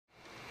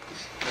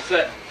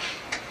it.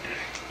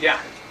 Yeah.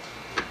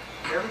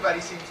 Everybody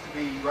seems to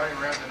be running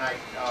around tonight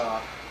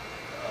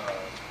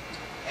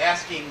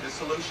asking the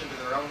solution to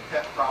their own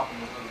pet problem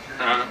with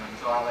libertarianism,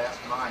 so I'll ask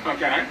mine.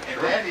 Okay.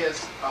 And that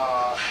is,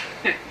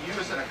 you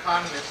as an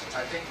economist,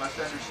 I think, must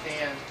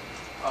understand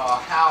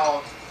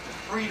how the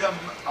freedom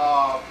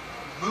of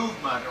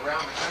movement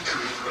around the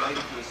country is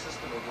related to a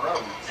system of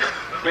roads.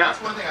 Yeah.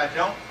 That's one thing I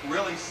don't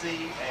really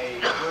see a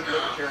good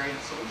libertarian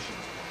solution.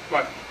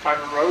 What,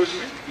 private roads?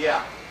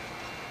 Yeah.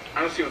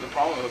 I don't see what the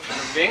problem is.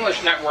 The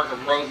English network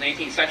of roads in the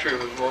 18th century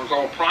was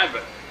all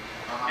private.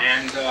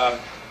 And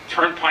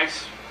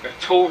turnpikes,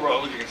 toll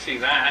roads, you can see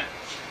that.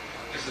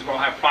 This is, we'll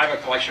have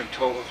private collection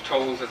of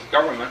tolls as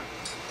government.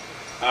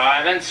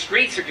 And then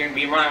streets are going to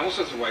be run all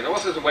sorts of ways. All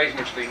sorts of ways in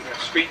which the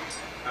street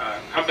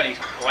companies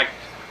collect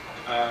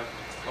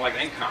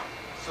income.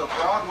 So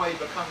Broadway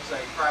becomes a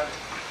private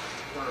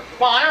thoroughfare.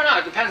 Well, I don't know.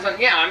 It depends on,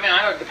 yeah, I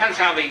mean, it depends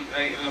how the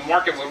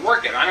market would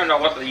work it. I don't know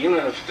what the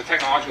unit of the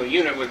technological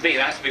unit would be.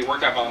 That has to be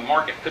worked out by the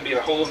market. It could be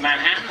the whole of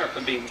Manhattan, or it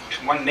could be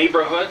one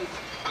neighborhood.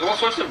 There's all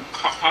sorts of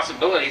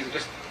possibilities.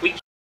 Just we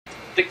can't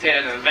dictate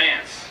it in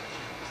advance.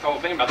 That's the whole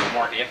thing about the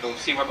market. You have to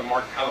see what the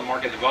market, how the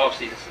market develops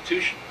the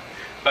institution.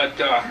 But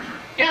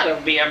yeah,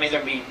 there'll be, I mean,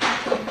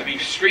 there'll be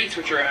streets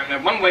which are. I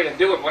mean, one way to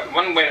do it,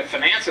 one way to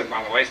finance it,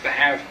 by the way, is to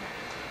have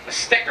a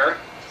sticker,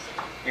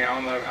 you know,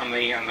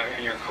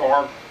 in your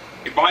car.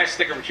 You buy a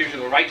sticker which gives you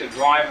the right to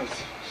drive in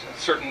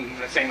certain,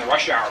 let's say in the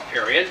rush hour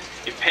period.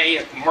 You pay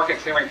a market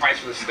clearing price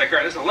for the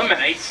sticker. This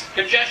eliminates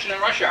congestion in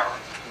rush hour.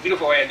 A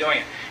beautiful way of doing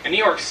it. In New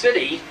York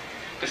City,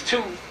 there's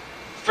two.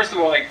 First of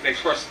all,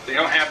 of course, they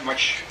don't have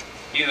much.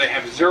 Either they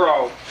have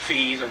zero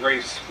fees or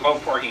very low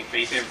parking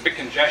fees. They have big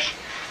congestion.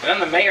 And then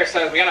the mayor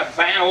says we got to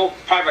ban all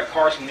private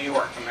cars from New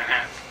York, from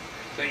Manhattan.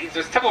 So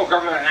there's typical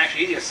government in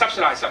action. You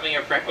subsidize something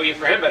or you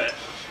prohibit it.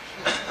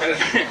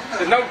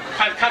 There's no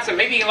concept.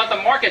 Maybe you let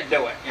the market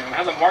do it. You know,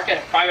 have the market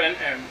have private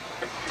and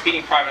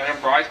competing private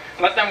enterprise,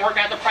 and let them work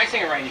out the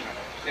pricing arrangement.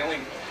 It's the only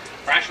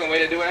rational way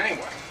to do it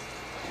anyway.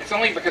 It's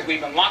only because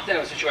we've been locked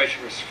into a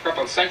situation for a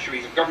couple of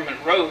centuries of government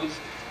roads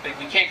that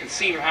we can't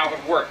conceive of how it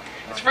would work.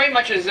 It's very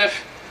much as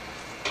if,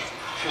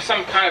 for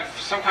some kind of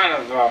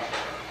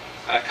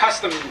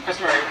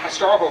customary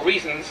historical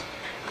reasons,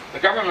 the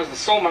government is the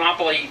sole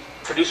monopoly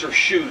producer of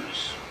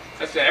shoes.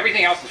 That's it.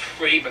 Everything else is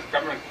free, but the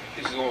government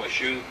produces all the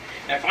shoes.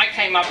 And if I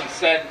came up and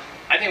said,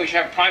 I think we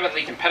should have a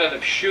privately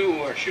competitive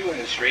shoe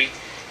industry,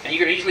 and you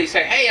could easily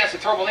say, hey, that's a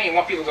terrible thing. You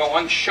want people to go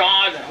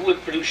unshod, and who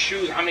would produce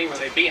shoes? How many would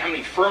they be? How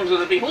many firms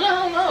would it be? Who the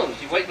hell knows?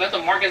 You wait, let the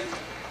market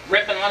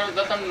rip, and let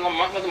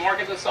the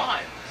market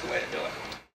decide. That's the way to do it.